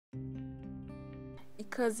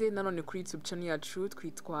ikaze nanone kuri YouTube channel yacu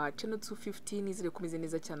twitwa channel 250 nizere kumeze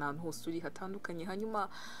neza cyane ahantu hose uri hatandukanye. Hanyuma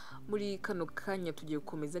muri kano kanya tugiye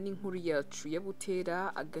gukomeza n'inkuru yacu ya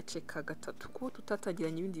Butera agace ka gatatu, ko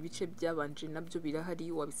tutatangiranye ibindi bice byabanje nabyo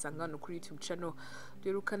birahari wabisanga hano kuri YouTube channel.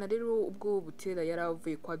 Derukana rero ubwo Butera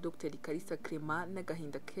yaravuye kwa Dr KALISA Clement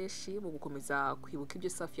n'agahinda keshi mu gukomeza kwibuka ibyo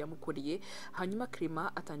Safi yamukoreye. Hanyuma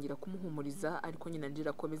Clement atangira kumuhumuriza, ariko nyina ndira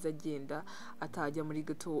akomeza agenda atajya muri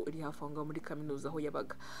gato iri hafanga muri kaminuza aho yabaga.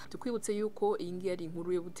 Tukwibutse yuko iyi ngiyi ari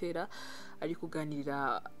inkuru yo Butera ari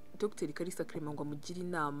kuganirira Dr KALISA Clement ngo amugire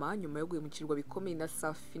inama nyuma yo guhemukirwa bikomeye na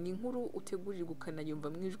Safi. Ni inkuru utegurirwa ukanayumva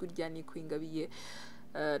mu ijwi rya Nikwengabiye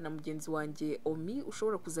na mugenzi wanjye Omi.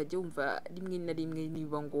 Ushobora kuzajya wumva rimwe na rimwe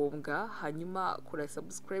niba ngombwa. Hanyuma kora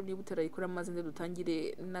subscribe niba utarayikora maze nde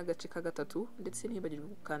dutangire n'agace ka gatatu, ndetse ntibagirwe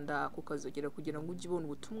gukanda kukazogera kugira ngo ujye ubona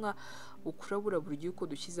ubutumwa bukurabura buri gihe uko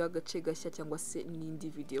dushyizeho agace gashya cyangwa se n'indi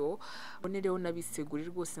video. Bone rero nabisegurira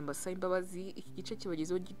rwose mbasaba imbabazi, iki gice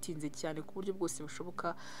kibagezeho gitinze cyane ku buryo bwose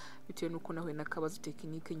bushoboka bitewe nuko nahuye n'akabazo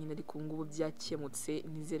tekinike nyine, ariko ngubu byakemutse.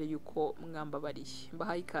 Nizere yuko mwambabariye.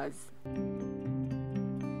 Mbahaye ikaze.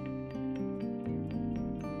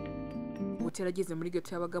 Butera ageze muri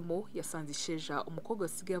gato yabagamo yasanze Isheja, umukobwa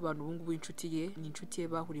asigaye abantu ubu ngubu inshuti ye, ni inshuti ye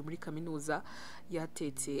bahuriye muri kaminuza.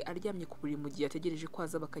 Yatetse aryamye ku buriri mu gihe ategereje ko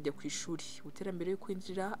aza bakajya ku ishuri. Butera mbere yo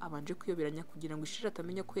kwinjira abanje kuyoberanya kugira ngo Isheja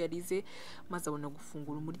atamenya ko yarize, maze abona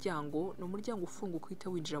gufungura umuryango. Ni umuryango ufunguka uhita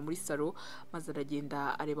winjira muri salo, maze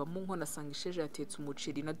aragenda areba mu nkono asanga Isheja yatetse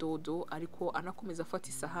umuceri na dodo, ariko anakomeza afata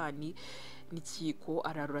isahani n'ikiko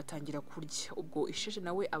ararura atangira kurya. Ubwo Isheja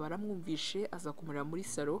nawe abaramwumvishe aza kumurira muri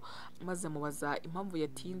salo, maze amubaza impamvu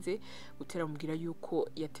yatinze. Butera amubwira yuko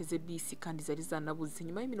yateze bisi kandi zari zanabuze.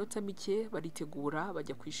 Nyuma y'iminota mike baritegura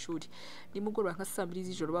bajya ku ishuri. Nimugoroba nka saa 2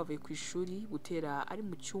 z'ijoro bavuye ku ishuri, Butera ari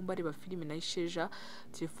mu cyumba areba filime na Isheja.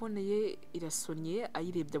 Telefone ye irasonye,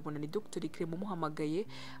 ayirebye abona ni Dr Clement umuhamagaye.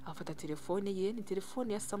 Afata telefone ye, ni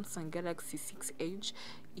telefone ya Samsung Galaxy 6 Edge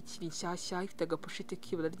ikiri nshyashya ifite agaposhete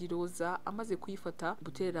k'ibara ry'iroza. Amaze kuyifata,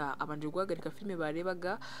 Butera abanje guhagarika filime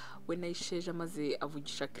barebaga we na Isheja, maze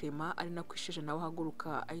avugisha Clement, ari nako Isheja nawe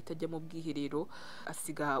ahaguruka ahita ajya mu bwiherero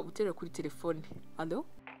asiga Butera kuri telefone. Allo?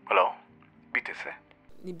 Hello? Bite se?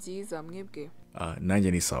 Ni byiza mwebwe?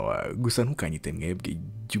 Nanjye ni sawa, gusa ntukanyite mwebwe,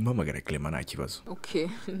 jya umpamagara Clement nta kibazo. Okay,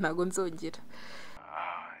 ntago nzongera.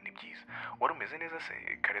 Ni byiza. Wari umeze neza se?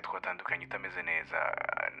 Kare twatandukanye utameze neza,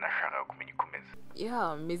 nashaka kumenya uko umeze.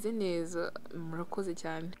 Yeah, meze neza, murakoze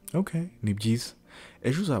cyane. Okay, ni byiza.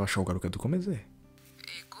 Ejo uzabasha kugaruka dukomeze?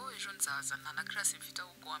 Ego, ejo nzaza, nta na class mfite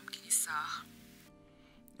ahubwo wambwira isaha.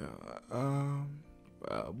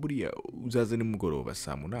 Buriya uzaze nimugoroba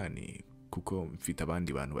saa 8 kuko mfite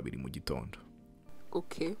abandi bantu babiri mu gitondo.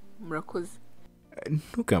 Okay, murakoze.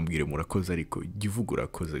 Ntukambwire murakoze, ariko jya uvuga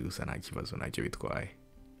urakoze gusa nta kibazo, ntacyo bitwaye.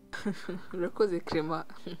 Murakoze Clement.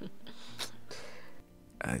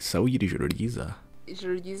 Sawa, ugira ijoro ryiza.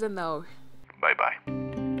 Ijoro ryiza nawe. Bye bye.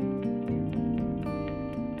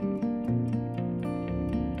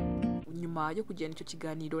 Nyuma yo kugirana icyo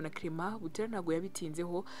kiganiro na Clement, Butera ntabwo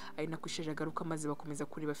yabitinzeho, ari nako Isheja agaruka maze bakomeza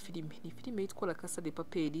kureba filime. Ni filime yitwa La Casa de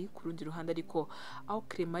Papel. Ku rundi ruhande ariko aho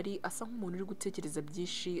Clement ari asa nk'umuntu uri gutekereza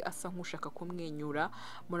byinshi, asa nk'ushaka kumwenyura.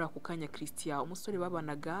 Muri ako kanya Christian, umusore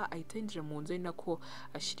babanaga, ahita yinjira mu nzu, ari nako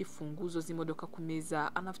ashyira imfunguzo z'imodoka ku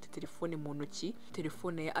meza, anafite telefone mu ntoki,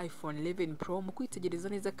 telefone ya iPhone 11 Pro. Mu kwitegereza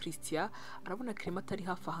neza Christian arabona Clement atari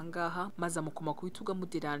hafi ahangaha, maze amukoma ku bitugu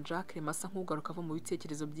amuderanja. Clement asa nk'ugaruka ava mu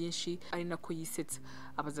bitekerezo byinshi, ari nako yisetsa.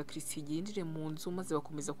 Abaza Christian yinjire mu nzu, maze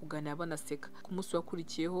bakomeza kuganira banaseka. Ku munsi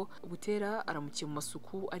wakurikiyeho Butera aramukiye mu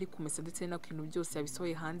masuku, ari kumesa ndetse nako ibintu byose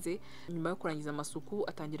yabisohoye hanze. Nyuma yo kurangiza amasuku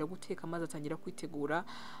atangira guteka, maze atangira kwitegura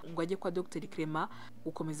ngo ajye kwa Dr Clement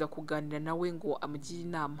gukomeza kuganira nawe ngo amugire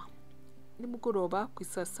inama. Nimugoroba ku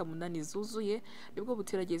saa 8 zuzuye nibwo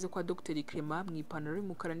Butera ageze kwa Dr Clement mu ipantaro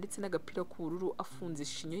y'umukara ndetse n'agapira k'ubururu, afunze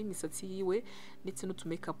shinyo y'imisatsi yiwe ndetse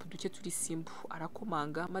n'utumakeup duke turi simbu.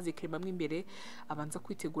 Arakomanga, maze Clement imbere abanza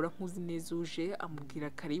kwitegura nk'uzi neza uje, amubwira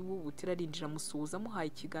karibu. Butera arinjira amusuhuza amuhaye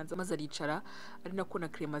ikiganza, maze aricara, ari nako na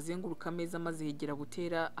Clement azenguruka ameza, maze yegera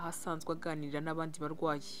Butera ahasanzwe aganirira n'abandi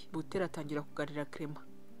barwayi. Butera atangira kuganira Clement.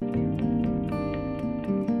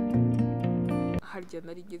 Harya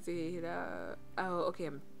narigeze hera. Okay,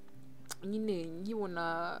 nyine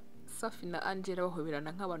nkibona Safi na Angela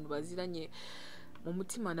bahoberana nk'abantu baziranye, mu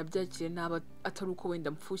mutima nabyakire naba atari uko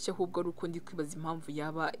wenda mpfushya, ahubwo ari uko ndi kwibaza impamvu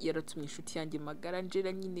yaba yaratumye inshuti yanjye magara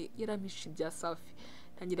Angela nyine yarampishe ibya Safi.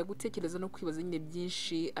 Ntangira gutekereza no kwibaza nyine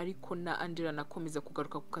byinshi, ariko na Angela nakomeza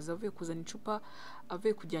kugaruka ku kazi avuye kuzana icupa,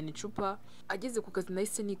 avuye kujyana icupa. Ageze ku kazi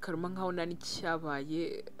nahise nikaruma nkaho nani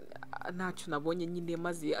cyabaye, ntacyo nabonye nyine,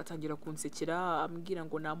 maze atangira kunsekera ambwira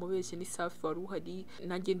ngo namubeshye ni Safi wari uhari,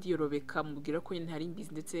 nanjye ndiyorobeka mubwira ko nyine ntari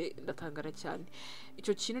mbizi ndetse ndatangara cyane.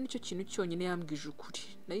 Icyo kintu nicyo kintu cyonyine yambwije ukuri.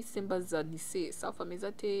 Nahise mbaza nti se Safi ameze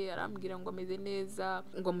ate? Arambwira ngo ameze neza,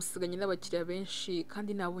 ngo amusiganye n'abakiriya benshi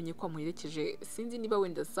kandi nabonye ko amuherekeje. Sinzi niba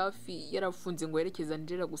wenda Safi yarafunze ngo yerekeza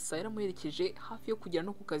Angela, gusa yaramuherekeje hafi yo kugera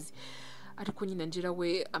no ku kazi. Ariko nyine Angela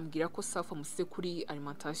we ambwira ko Safi amusize kuri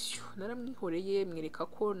alimentation. Naramwihoreye mwereka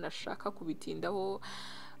ko nashaka kubitindaho,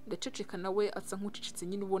 ndaceceka nawe asa nk'ucecetse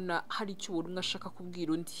nyine ubona hari icyo buri umwe ashaka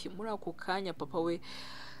kubwira undi. Muri ako kanya papa we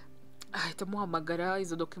ahita amuhamagara,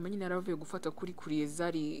 izo dokima nyine yaravuye gufata kuri kuriye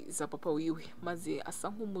zari za papa wiwe, maze asa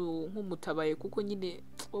nk'umutabaye kuko nyine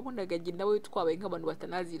wabonaga njye nawe twabaye nk'abantu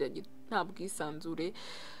batanaziranye nta bwisanzure.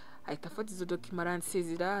 Ahita afata izo dokima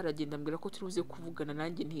aransezera, aragenda ambwira ko turi buze kuvugana,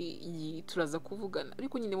 nanjye nti turaza kuvugana.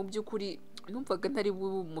 Ariko nyine mu by'ukuri numvaga ntari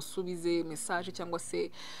bumusubize message cyangwa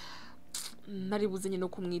se nari buzenye no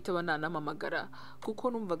kumwitaba nanamamagara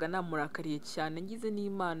kuko numvaga namurakariye cyane. Ngize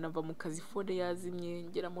n'Imana mva mu kazi fone yazimye,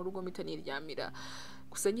 ngera mu rugo mpita niryamira.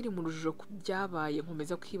 Gusa nyiri mu rujijo ku byabaye,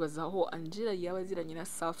 nkomeza kwibaza aho Angela yaba aziranye na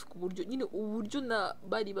Safi, ku buryo nyine uburyo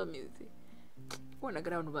bari bameze bonaga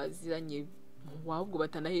ari abantu baziranye ahubwo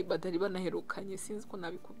batari banaherukanye, sinzi ko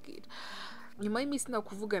nabikubwira. Nyuma y'iminsi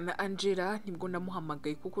nakuvugana Angela nibwo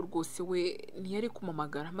namuhamagaye kuko rwose we ntiyari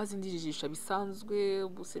kumamagara, maze ndijijisha bisanzwe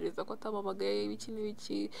busereza ko atamamagaye ibiki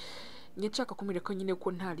n'ibiki. Nshaka kumwereka nyine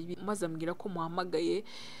ko ntari, maze ambwira ko muhamagaye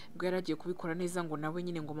ngo yaragiye kubikora neza ngo nawe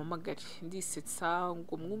nyine ngo mamagare. Ndisetsa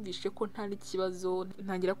ngo mwumvishe ko nta n'ikibazo,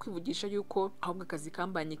 ntangira kwivugisha yuko ahubwo akazi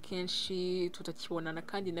kambanye kenshi tutakibonana,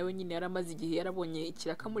 kandi nawe nyine yaramaze igihe yarabonye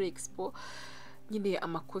ikiraka muri Expo. Nyine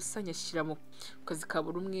amakosa nyashyira mu kazi ka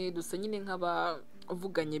buri umwe, dusa nyine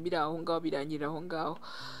nk'abavuganye biri aho ngaho, birangirira aho ngaho.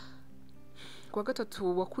 Kuwa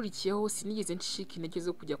gatatu wakurikiyeho sinigeze nshika intege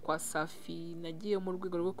zo kujya kwa Safi. Nagiye mu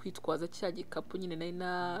rwego rwo kwitwaza cya gikapu nyine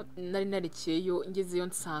nari narekeyeyo. Ngezeyo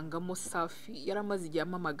nsangamo Safi yaramaze igihe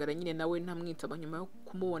amamagara nyine nawe ntamwitaba nyuma yo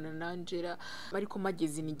kumubona na Angela, ariko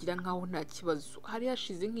mageze nigira nkaho nta kibazo. Hari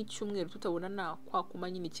hashize nk'icyumweru tutabonana, kwa kuma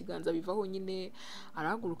nyine ikiganza bivaho, nyine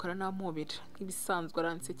arahaguruka aranampobera nk'ibisanzwe,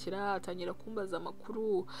 aransekera atangira kumbaza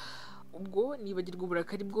amakuru. Ubwo nibagirwa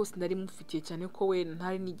uburakari bwose nari mufitiye cyane ko we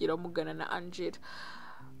ntari nigera mugana na Angela,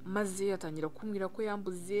 maze atangira kumbwira ko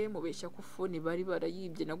yambuze, mubeshya ko phone bari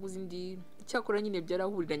barayibye naguze indi. Icyakora nyine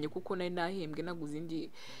byarahuriranye kuko nari nahembwe naguze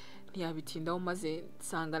indi, ntiyabitindaho, maze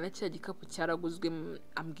nsanga na cya gikapu cyaraguzwe.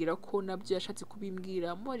 Ambwira ko nabyo yashatse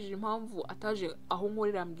kubimbwira, mubajije impamvu ataje aho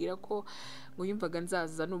nkorera, ambwira ko ngo yumvaga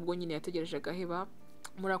nzaza nubwo nyine yategereje agaheba.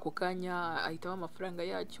 Muri ako kanya ahitamo amafaranga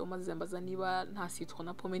yacyo, maze ambaza niba nta sitwa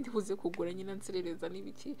na pome ndibuze kugura nyine nserereza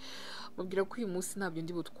n'ibiki. Mubwira ko uyu munsi ntabyo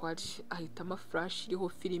ndi butware. Ahitamo flash iriho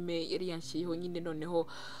filime yari yanshyiriyeho nyine, noneho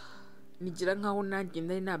nigira nkaho nanjye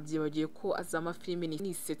nari nabyibagiye ko azama filime,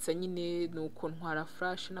 nisetsa nyine nuko ntwara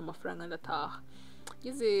flash n'amafaranga ndataha.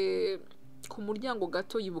 Ngeze ku muryango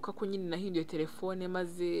gato yibuka ko nyine nahinduye telefone,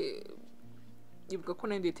 maze yibuka ko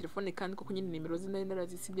nahinduye telefone kandi koko nyine nimero nari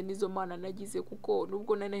narazisibye nizo mana nagize, kuko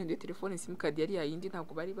nubwo nari nahinduye telefone simukadi yari yayindi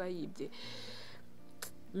ntabwo bari bayibye.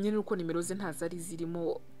 Nyine uko nimero ze ntazari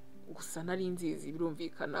zirimo, gusa nari nzizi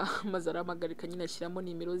birumvikana. Maze aramagarika nyine ashyiramo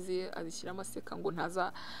nimero ze, azishyiramo aseka ngo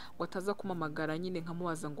ataza kumamagara. Nyine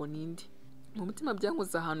nkamubaza ngo nindi. Mu mutima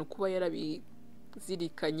byankoze ahantu kuba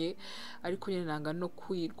yarabizirikanye, ariko nyine nanga no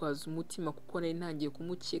kwirwaza umutima kuko nari ntangiye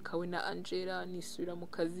kumukeka we na Angela. Nisubira mu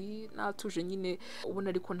kazi natuje nyine, ubona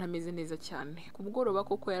ariko ntameze neza cyane. Ku mugoroba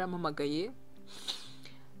koko yaramamagaye,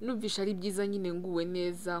 numvisha ari byiza nyine nguwe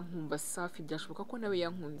neza, nkumva Safi byashoboka ko nawe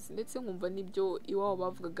yankunze, ndetse nkumva nibyo iwabo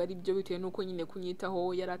bavugaga ari byo, bitewe nuko nyine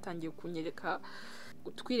kunyitaho yari atangiye kunyereka.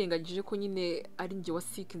 Twirengagije ko nyine ari njye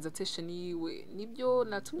wasikinze attention yiwe, nibyo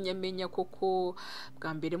natumye amenya koko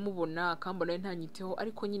bwa mbere mubona akambona ntanyiteho,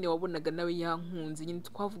 ariko nyine wabonaga nawe yankunze. Nyine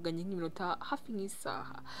twavuganye nk'iminota hafi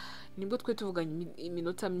nk'isaha, nibwo twe tuvuganye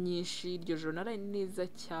iminota myinshi. Iryo joro naraye neza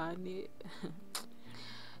cyane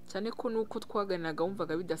cyane ko nuko twaganiraga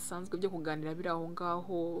wumvaga bidasanzwe byo kuganira biri aho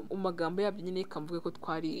ngaho. Magambo yabyo nyine kamvuge ko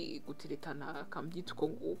twari guteretana, kambyita uko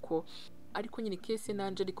nguko. Ariko nyine kese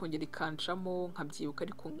nanje rikongera ikancamo nkabyibuka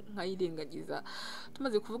ariko nkayirengagiza.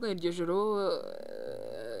 Tumaze kuvugana iryo joro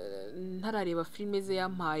ntarareba filime ze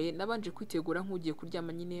yampaye, nabanje kwitegura nk'ugiye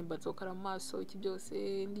kuryama nyine mbazokara amaso iki byose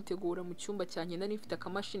nditegura mu cyumba cyanjye. Nari mfite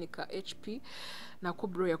akamashini ka HP nako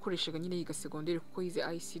bro yakoreshaga nyine yiga segonderi kuko yize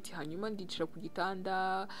ICT. Hanyuma ndicara ku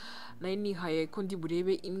gitanda, nari nihaye ko ndi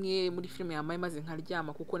burebe imwe muri filime yamaye, maze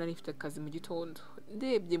nkaryama kuko nari mfite akazi mu gitondo.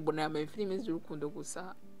 Ndebye mbona yamaye filime z'urukundo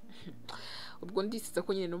gusa. ubwo ndisiza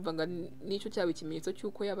ko nyine numvaga nicyo cyaba ikimenyetso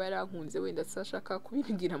cy'uko yaba yarankunze wenda ashaka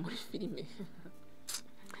kubimbwira muri filime.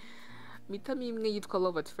 Mitamo imwe yitwa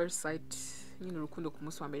Love at First Sight, nyine urukundo ku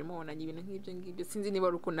munsi wa mbere mubonanye, ibintu nk'ibyo ngibyo sinzi niba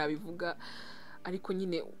ari uko nabivuga, ariko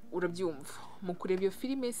nyine urabyumva. Mu kureba iyo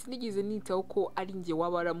filime sinigeze nitaho ko ari njye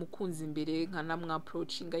waba waramukunze imbere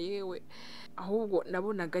nkanamwaprocinga yewe, ahubwo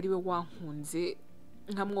nabonaga ari we wankunze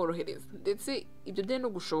nkamworohereza, ndetse ibyo byari no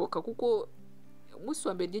gushoboka kuko umunsi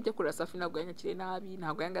wa mbere njya kureba Safi ntabwo yanyakiriye nabi,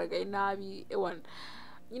 ntabwo yangaragaye nabi, ewana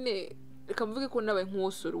nyine reka mvuge ko nabaye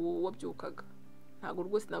nk'uwosoro wabyukaga. Ntabwo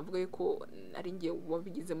rwose navuga ko ari njye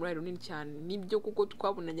wabigize muri runini cyane, nibyo kuko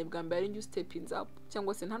twabonanye bwa mbere ari njye stepins up,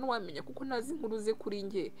 cyangwa se nta n'uwamenya kuko nazi inkuru ze kuri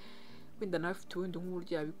njye, wenda nawe afite wenda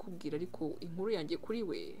nk'uburyo yabikubwira, ariko inkuru yanjye kuri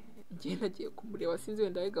we njye nagiye kumureba, sinzi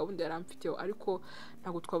wenda we gahunda yaramfiteho, ariko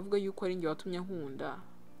ntabwo twavuga yuko ari njye watumye ankunda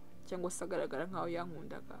cyangwa se agaragara nkaho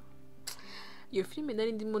yankundaga. Iyo filime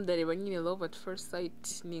nari ndimo ndareba nyine Love at First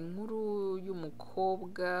Sight, ni inkuru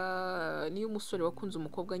y'umukobwa n'iy'umusore wakunze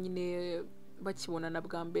umukobwa nyine bakibonana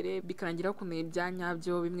bwa mbere bikarangira bakomeye bya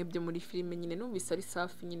nyabyo, bimwe byo muri filime nyine numvise ari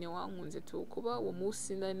Safi nyine wankunze tu, kuba uwo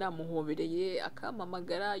munsi nari namuhobereye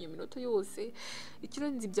akampamagara iyo minota yose,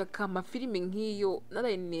 ikirenze ibyo akama filime nk'iyo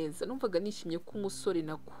naraye neza, numvaga nishimye ko umusore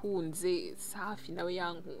nakunze Safi nawe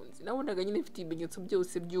yankunze, nabonaga nyine mfite ibimenyetso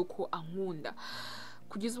byose by'uko ankunda,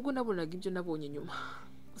 kugeza ubwo nabonaga ibyo nabonye nyuma.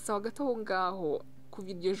 Gusa hagati aho ngaho kuva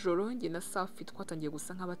iryo joro njye na Safi twatangiye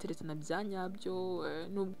gusa nk'abateretana bya nyabyo,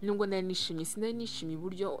 nubwo nari nishimye sinari nishimye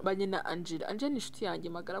uburyo banye na Angela ni inshuti yanjye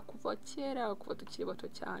magara kuva kera, kuva tukiri bato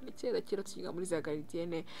cyane, kera tukiga muri za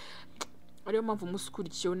gardienne. Ariyo mpamvu umunsi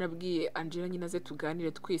ukurikiyeho nabwiye Angela nyine aze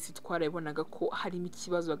tuganire, twese twarabonaga ko harimo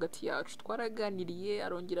ikibazo hagati yacu, twaraganiriye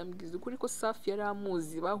arongera ambwiza ukuri ko Safi yari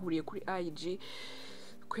amuzi, bahuriye kuri IG,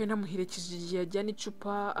 ko yanamuherekeje igihe yajyana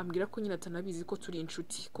icupa, ambwira ko nyine atanabizi ko turi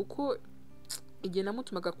inshuti, kuko igihe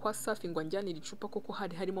namutumaga kwa Safi ngo anjyanire icupa koko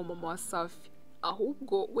hari harimo mama wa Safi,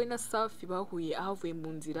 ahubwo we na Safi bahuye ahavuye mu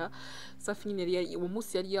nzira. Safi nyine uwo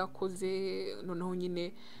munsi yari yakoze, noneho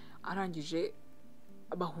nyine arangije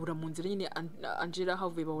bahura mu nzira, nyine Angela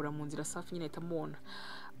havuye bahura mu nzira, Safi nyine atamubona,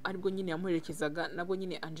 aribwo nyine yamuherekezaga, nabwo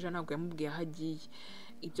nyine Angela ntabwo yamubwiye aho agiye.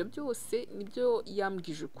 Ibyo byose nibyo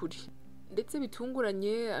yambwije ukuri, ndetse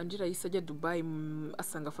bitunguranye Angela yise ajya Dubai,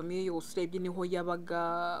 asanga famiye yose, urebye niho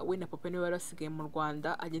yabaga, we na papa niwe barasigaye mu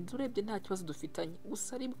Rwanda, agenda urebye nta kibazo dufitanye.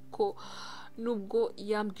 Gusa ariko nubwo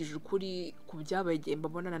yambwije ukuri ku byabaye igihe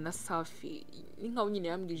mbabonana na Safi, ni nkaho nyine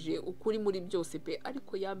yambwije ukuri muri byose pe,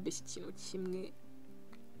 ariko yambeshye ikintu kimwe.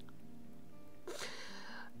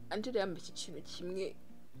 Angela yambeshye ikintu kimwe,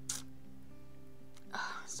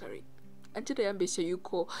 Angela yambeshye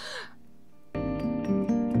yuko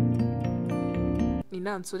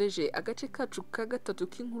nansoreje agace kacu ka gatatu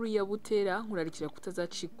k'inkuru ya Butera, nkurarikira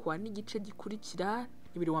kutazacikwa n'igice gikurikira,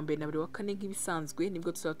 ibiri wa mbere na biri wa kane nk'ibisanzwe,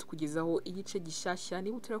 nibwo tuzaba tukugezaho igice gishyashya.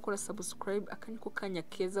 Niba utarakora subscribe, aka niko kanya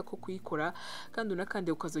keza ko kuyikora, kandi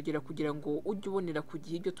unakande ukazogera kugira ngo ujye ubonera ku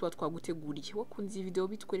gihe ibyo tuba twaguteguriye. Wakunze iyi video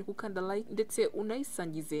bitwereka ukanda like ndetse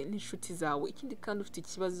unayisangize n'inshuti zawe. Ikindi kandi ufite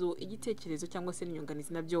ikibazo, igitekerezo cyangwa se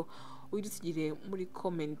n'inyunganizi, nabyo uyidusigire muri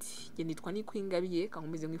comment. Nge nitwa Nikwingabiye,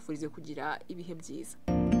 kankomeze mwifurize kugira ibihe byiza.